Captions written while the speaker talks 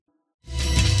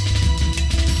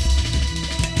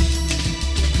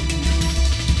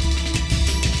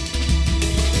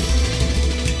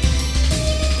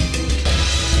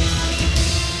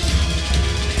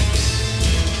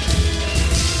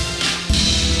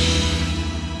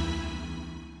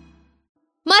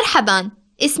مرحبا،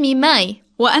 اسمي ماي.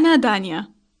 وأنا دانيا.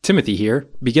 Timothy here,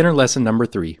 beginner lesson number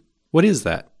 3. What is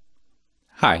that?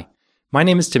 Hi, my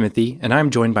name is Timothy and I'm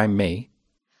joined by May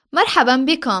مرحبا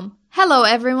بكم. Hello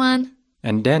everyone.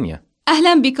 and Danya.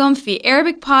 أهلا بكم في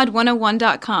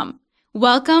ArabicPod101.com.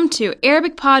 Welcome to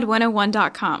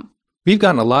ArabicPod101.com. We've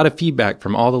gotten a lot of feedback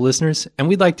from all the listeners and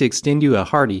we'd like to extend you a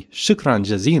hearty shukran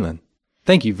jazilan.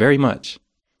 Thank you very much.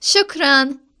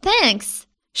 شكرا. Thanks.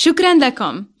 شكرا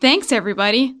لكم. Thanks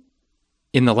everybody.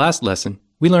 In the last lesson,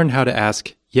 we learned how to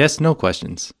ask yes-no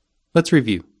questions. Let's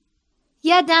review.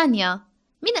 يا دانيا،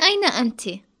 من أين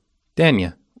أنت؟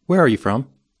 Danya, where are you from?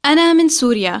 أنا من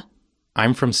سوريا.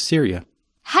 I'm from Syria.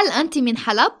 هل أنت من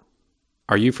حلب؟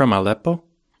 Are you from Aleppo?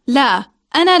 لا،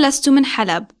 أنا لست من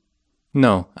حلب.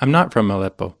 No, I'm not from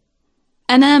Aleppo.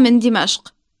 أنا من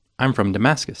دمشق. I'm from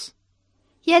Damascus.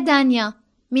 يا دانيا،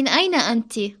 من أين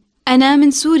أنت؟ أنا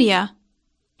من سوريا.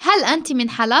 هل أنت من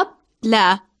حلب؟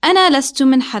 لا، أنا لست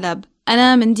من حلب.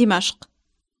 أنا من دمشق.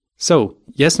 So,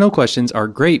 yes-no questions are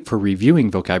great for reviewing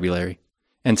vocabulary.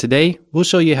 And today, we'll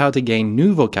show you how to gain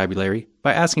new vocabulary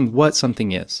by asking what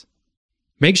something is.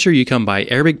 Make sure you come by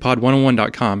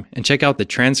ArabicPod101.com and check out the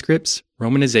transcripts,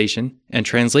 romanization, and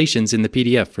translations in the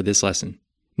PDF for this lesson.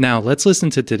 Now, let's listen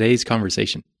to today's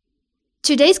conversation.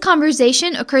 Today's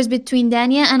conversation occurs between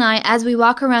Danya and I as we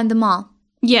walk around the mall.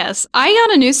 Yes, I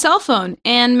got a new cell phone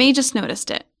and May just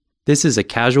noticed it. This is a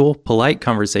casual, polite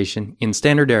conversation in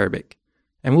Standard Arabic,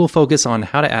 and we'll focus on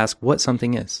how to ask what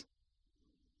something is.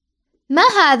 ما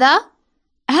هذا؟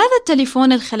 هذا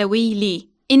التليفون الخلوي لي.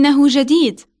 إنه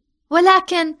جديد.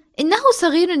 ولكن إنه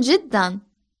صغير جدا.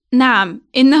 نعم،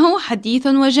 إنه حديث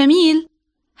وجميل.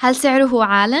 هل سعره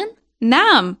عال؟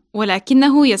 نعم،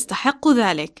 ولكنه يستحق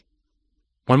ذلك.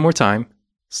 One more time,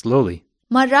 slowly.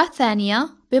 مرة ثانية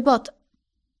ببطء.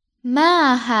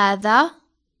 ما هذا؟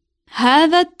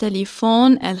 هذا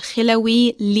التليفون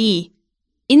الخلوي لي.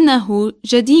 إنه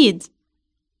جديد.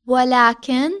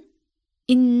 ولكن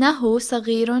إنه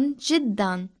صغير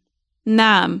جدا.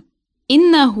 نعم،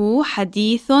 إنه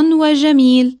حديث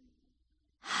وجميل.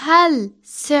 هل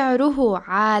سعره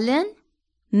عال؟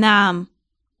 نعم،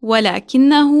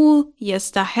 ولكنه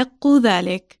يستحق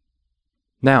ذلك.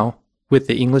 Now, with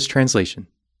the English translation.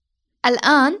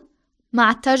 الآن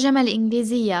مع الترجمة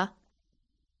الإنجليزية.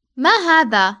 ما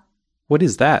هذا؟ What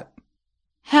is that?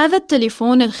 هذا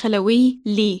التليفون الخلوي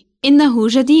لي. إنه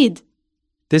جديد.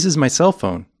 This is my cell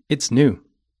phone. It's new.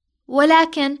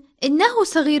 ولكن إنه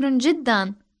صغير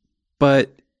جدا. But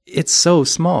it's so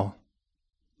small.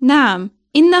 نعم،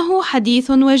 إنه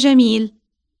حديث وجميل.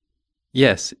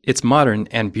 Yes, it's modern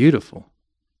and beautiful.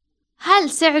 هل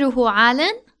سعره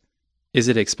عال؟ Is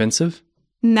it expensive?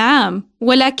 نعم،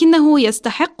 ولكنه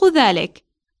يستحق ذلك.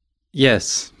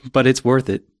 Yes, but it's worth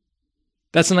it.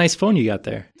 That's a nice phone you got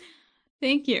there.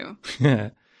 Thank you.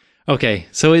 Okay,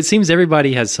 so it seems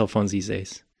everybody has cell phones these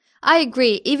days. I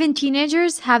agree. Even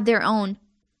teenagers have their own.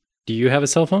 Do you have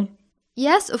a cell phone?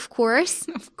 Yes, of course.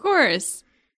 Of course.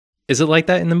 Is it like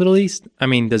that in the Middle East? I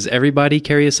mean, does everybody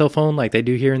carry a cell phone like they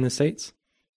do here in the States?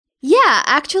 Yeah,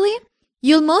 actually,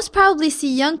 you'll most probably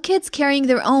see young kids carrying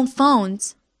their own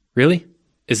phones. Really?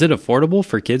 Is it affordable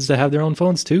for kids to have their own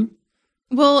phones too?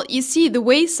 Well, you see, the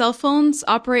way cell phones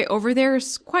operate over there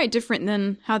is quite different than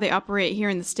how they operate here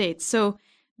in the States. So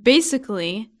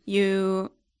basically, you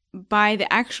buy the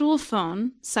actual phone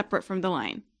separate from the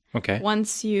line. Okay.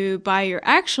 Once you buy your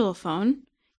actual phone,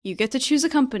 you get to choose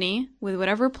a company with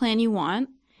whatever plan you want.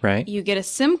 Right. You get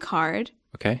a SIM card,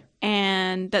 Okay.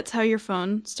 and that's how your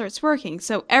phone starts working.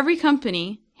 So every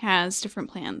company has different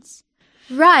plans.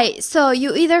 Right, so you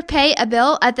either pay a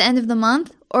bill at the end of the month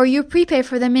or you prepay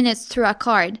for the minutes through a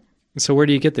card. So where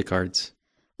do you get the cards?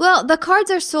 Well, the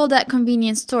cards are sold at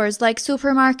convenience stores like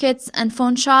supermarkets and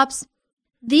phone shops.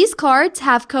 These cards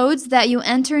have codes that you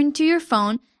enter into your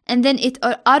phone and then it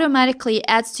automatically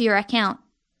adds to your account.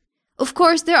 Of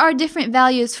course, there are different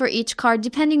values for each card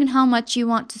depending on how much you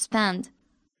want to spend.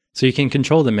 So you can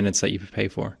control the minutes that you pay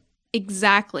for.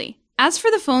 Exactly. As for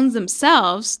the phones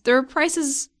themselves, their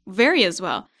prices vary as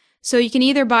well. So you can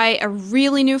either buy a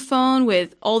really new phone with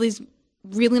all these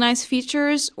really nice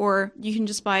features, or you can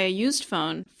just buy a used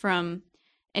phone from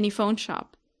any phone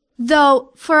shop. Though,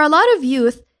 for a lot of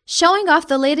youth, showing off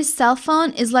the latest cell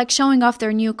phone is like showing off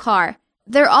their new car.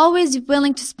 They're always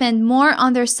willing to spend more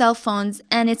on their cell phones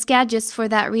and its gadgets for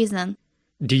that reason.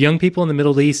 Do young people in the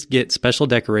Middle East get special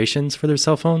decorations for their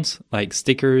cell phones, like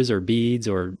stickers or beads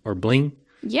or bling?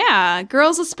 Yeah,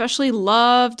 girls especially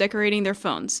love decorating their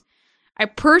phones. I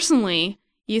personally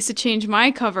used to change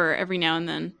my cover every now and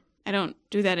then. I don't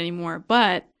do that anymore,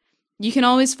 but you can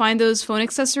always find those phone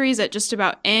accessories at just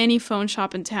about any phone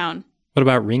shop in town. What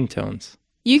about ringtones?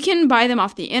 You can buy them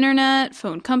off the internet,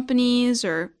 phone companies,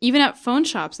 or even at phone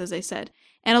shops, as I said.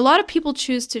 And a lot of people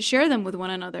choose to share them with one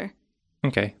another.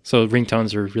 Okay, so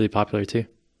ringtones are really popular too.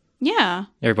 Yeah.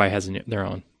 Everybody has their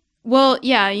own. Well,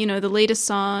 yeah, the latest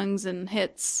songs and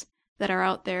hits that are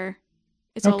out there.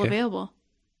 It's all Okay. available.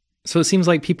 So it seems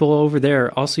like people over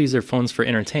there also use their phones for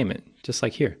entertainment, just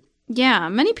like here. Yeah,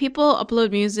 many people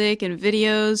upload music and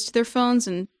videos to their phones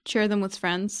and share them with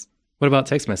friends. What about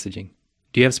text messaging?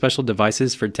 Do you have special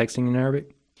devices for texting in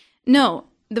Arabic? No,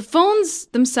 the phones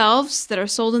themselves that are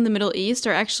sold in the Middle East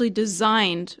are actually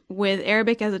designed with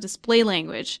Arabic as a display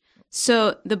language.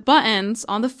 So the buttons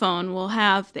on the phone will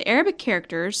have the Arabic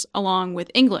characters along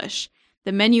with English.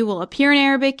 The menu will appear in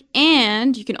Arabic,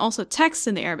 and you can also text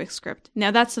in the Arabic script. Now,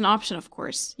 that's an option, of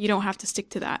course. You don't have to stick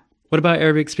to that. What about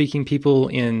Arabic-speaking people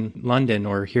in London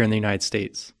or here in the United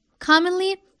States?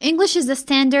 Commonly, English is the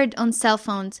standard on cell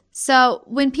phones. So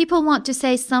when people want to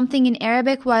say something in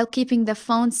Arabic while keeping the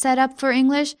phone set up for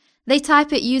English, they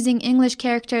type it using English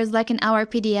characters like in our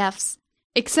PDFs.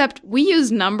 Except we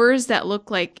use numbers that look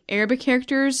like Arabic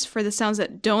characters for the sounds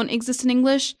that don't exist in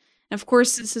English. And of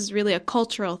course, this is really a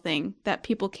cultural thing that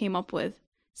people came up with.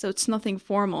 So it's nothing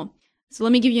formal. So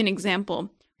let me give you an example.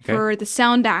 Okay. For the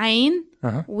sound ayn,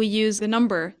 Uh-huh. we use the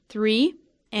number 3.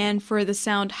 And for the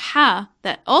sound ha,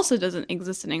 that also doesn't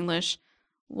exist in English,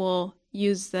 we'll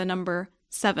use the number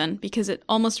 7 because it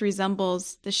almost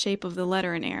resembles the shape of the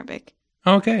letter in Arabic.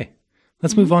 Okay,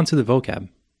 let's move on to the vocab.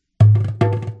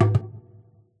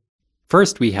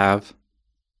 First, we have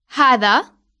هذا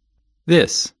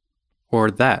this or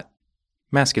that,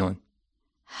 masculine.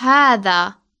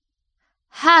 هذا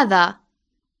هذا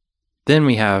Then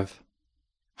we have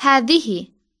هذه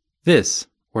this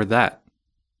or that,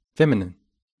 feminine.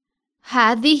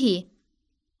 هذه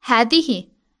هذه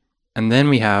And then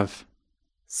we have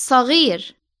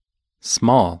صغير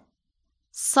small.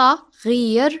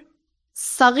 صغير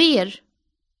صغير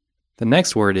The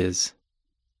next word is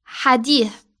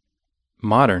حديث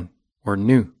modern or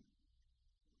new.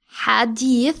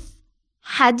 حديث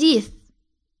حديث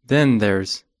Then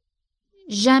there's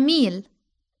جميل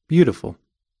beautiful.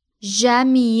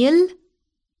 جميل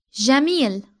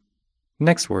جميل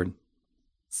Next word,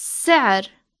 سعر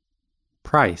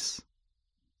price.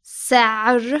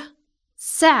 سعر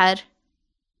سعر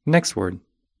Next word,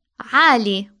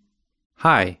 عالي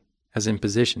high, as in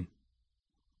position.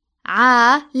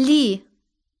 عالي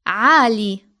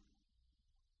عالي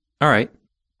All right.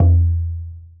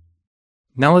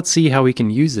 Now let's see how we can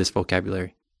use this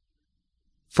vocabulary.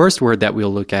 First word that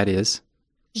we'll look at is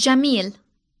جميل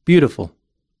beautiful.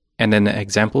 And then the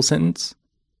example sentence,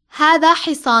 هذا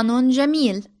حصان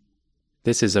جميل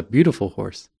this is a beautiful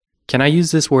horse. Can I use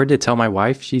this word to tell my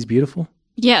wife she's beautiful?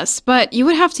 Yes, but you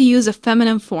would have to use a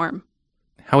feminine form.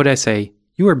 How would I say,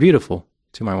 you are beautiful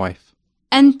to my wife?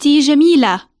 أنتِ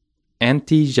جميلة.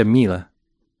 Auntie Jamila.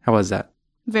 How was that?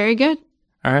 Very good.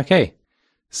 Okay.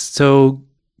 So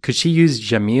could she use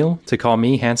Jamil to call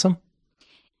me handsome?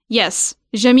 Yes,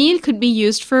 Jamil could be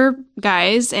used for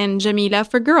guys and Jamila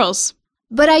for girls.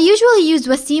 But I usually use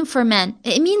Wasim for men.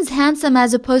 It means handsome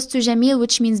as opposed to Jamil,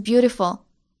 which means beautiful.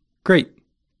 Great.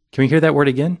 Can we hear that word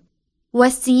again?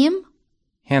 Wasim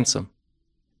Handsome.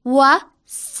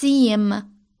 Wasim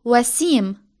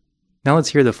Wasim Now let's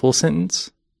hear the full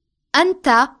sentence.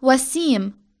 أنت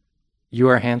وسيم You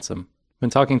are handsome. When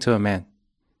talking to a man.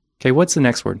 Okay, what's the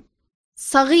next word?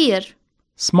 صغير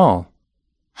Small.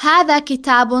 هذا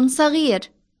كتاب صغير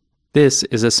This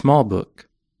is a small book.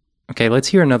 Okay, let's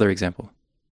hear another example.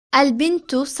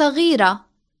 البنت صغيرة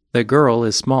The girl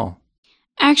is small.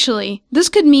 Actually, this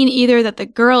could mean either that the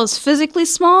girl is physically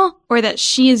small or that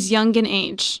she is young in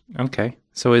age. Okay,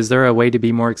 so is there a way to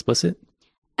be more explicit?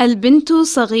 البنت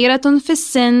صغيرة في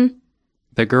السن.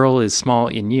 The girl is small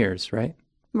in years, right?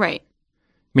 Right,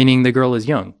 Meaning the girl is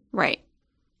young. right.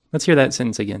 Let's hear that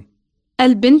sentence again.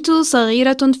 البنت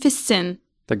صغيرة في السن.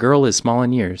 The girl is small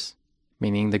in years,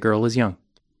 meaning the girl is young.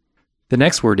 The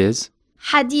next word is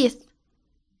حديث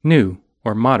new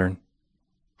or modern.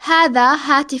 هذا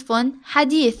هاتف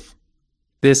حديث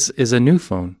This is a new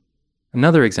phone.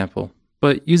 Another example,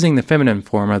 but using the feminine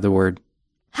form of the word.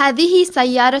 هذه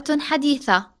سيارة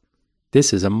حديثة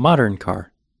This is a modern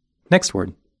car. Next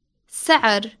word,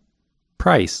 سعر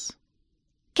price.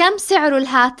 كم سعر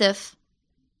الهاتف؟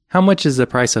 How much is the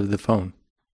price of the phone?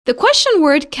 The question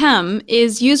word kam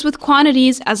is used with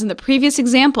quantities as in the previous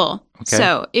example. Okay.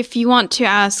 So if you want to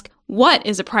ask what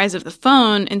is the price of the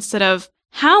phone instead of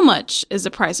how much is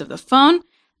the price of the phone,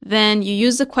 then you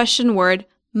use the question word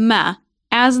ma,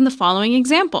 as in the following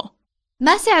example.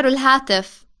 ما سعر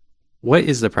الهاتف؟ What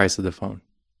is the price of the phone?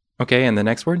 Okay, and the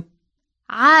next word?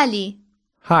 عالي.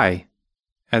 High,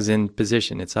 as in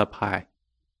position, it's up high.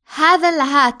 هذا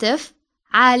الهاتف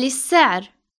عالي السعر.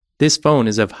 This phone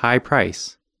is of high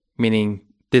price, meaning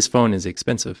this phone is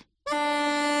expensive.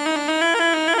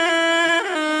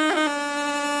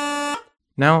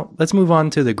 Now, let's move on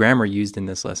to the grammar used in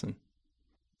this lesson.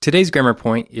 Today's grammar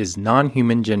point is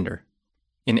non-human gender.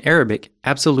 In Arabic,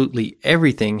 absolutely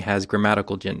everything has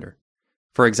grammatical gender.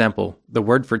 For example, the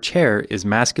word for chair is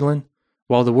masculine,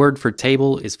 while the word for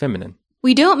table is feminine.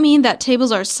 We don't mean that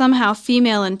tables are somehow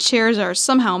female and chairs are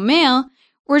somehow male.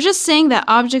 We're just saying that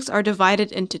objects are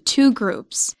divided into two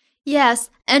groups. Yes,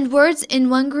 and words in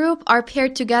one group are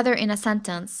paired together in a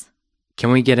sentence.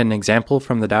 Can we get an example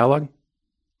from the dialogue?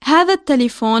 هذا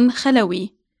التليفون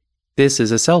خلوي. This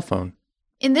is a cell phone.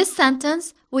 In this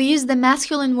sentence, we use the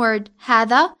masculine word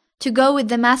هذا to go with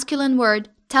the masculine word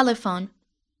telephone.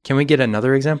 Can we get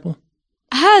another example?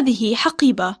 هذه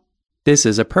حقيبة. This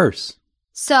is a purse.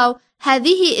 So,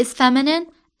 هذه is feminine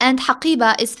and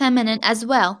حقيبة is feminine as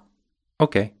well.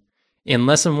 Okay. In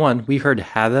lesson 1, we heard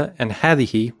هذا and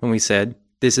هذه when we said,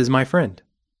 this is my friend.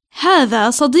 هذا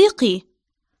صديقي.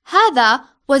 هذا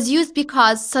was used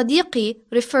because صديقي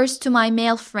refers to my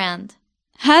male friend.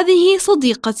 هذه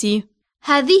صديقتي.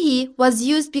 هذه was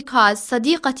used because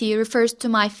صديقتي refers to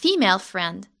my female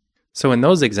friend. So in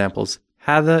those examples,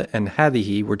 هذا and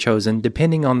هذه were chosen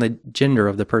depending on the gender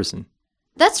of the person.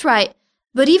 That's right.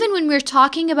 But even when we're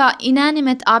talking about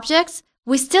inanimate objects,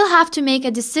 we still have to make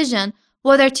a decision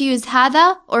whether to use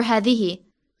هذا or هذه.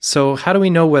 So how do we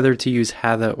know whether to use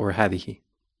هذا or هذه?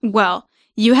 Well,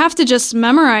 you have to just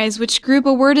memorize which group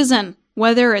a word is in,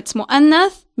 whether it's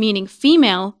مؤنث, meaning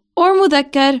female, or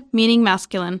مذكر, meaning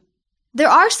masculine. There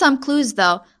are some clues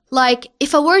though, like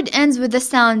if a word ends with the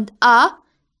sound a,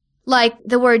 like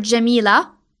the word جميلة,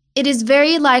 it is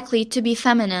very likely to be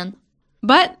feminine.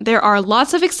 But there are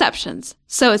lots of exceptions,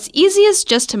 so it's easiest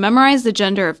just to memorize the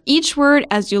gender of each word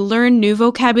as you learn new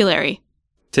vocabulary.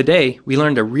 Today, we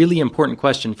learned a really important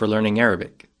question for learning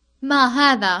Arabic. ما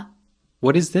هذا?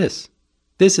 What is this?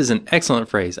 This is an excellent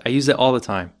phrase. I use it all the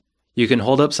time. You can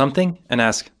hold up something and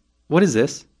ask, what is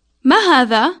this? ما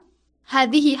هذا?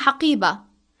 هذه حقيبة.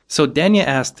 So Dania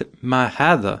asked ما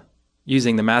هذا,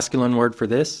 using the masculine word for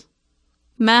this.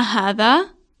 ما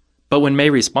هذا? But when May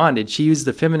responded, she used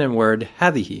the feminine word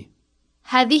هذه.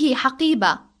 هذه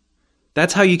حقيبة.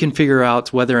 That's how you can figure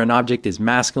out whether an object is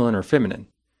masculine or feminine.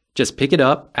 Just pick it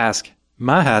up, ask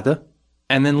ما هذا,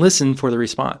 and then listen for the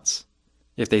response.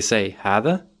 If they say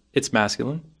هذا, it's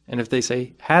masculine, and if they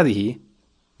say هذه,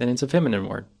 then it's a feminine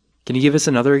word. Can you give us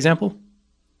another example?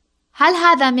 هل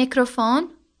هذا ميكروفون؟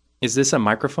 Is this a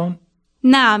microphone?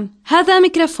 نعم، هذا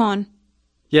ميكروفون.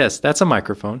 Yes, that's a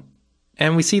microphone.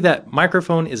 And we see that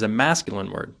microphone is a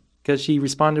masculine word because she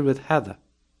responded with هذا.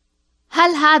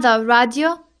 هل هذا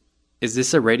راديو؟ Is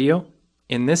this a radio?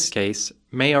 In this case,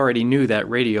 May already knew that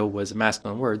radio was a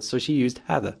masculine word, so she used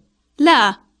هذا.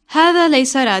 لا، هذا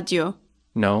ليس راديو.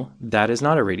 No, that is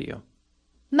not a radio.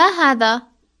 ما هذا؟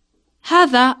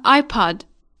 هذا iPod.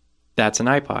 That's an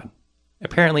iPod.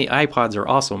 Apparently, iPods are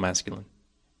also masculine.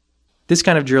 This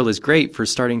kind of drill is great for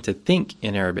starting to think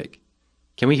in Arabic.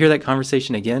 Can we hear that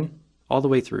conversation again, all the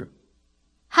way through?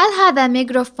 هل هذا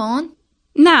ميكروفون؟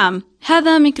 نعم،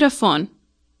 هذا ميكروفون.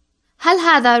 هل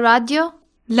هذا راديو؟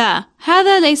 لا،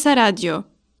 هذا ليس راديو.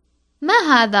 ما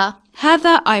هذا؟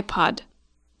 هذا iPod.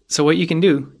 So what you can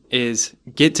do is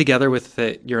get together with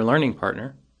your learning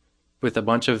partner with a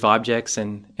bunch of objects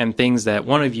and things that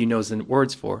one of you knows the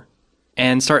words for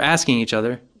and start asking each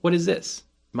other, what is this?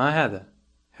 ما هذا؟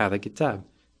 هذا كتاب.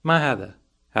 ما هذا؟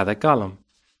 هذا قلم.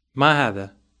 ما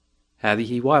هذا؟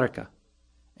 هذه ورقة.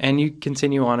 And you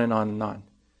continue on and on and on.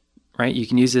 Right? You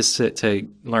can use this to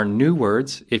learn new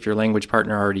words if your language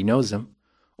partner already knows them,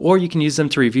 or you can use them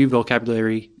to review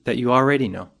vocabulary that you already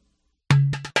know.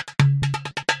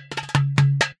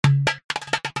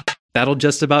 That'll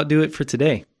just about do it for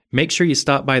today. Make sure you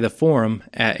stop by the forum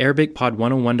at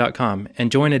ArabicPod101.com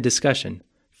and join a discussion,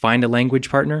 find a language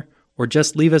partner, or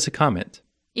just leave us a comment.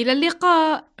 إلى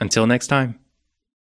اللقاء. Until next time.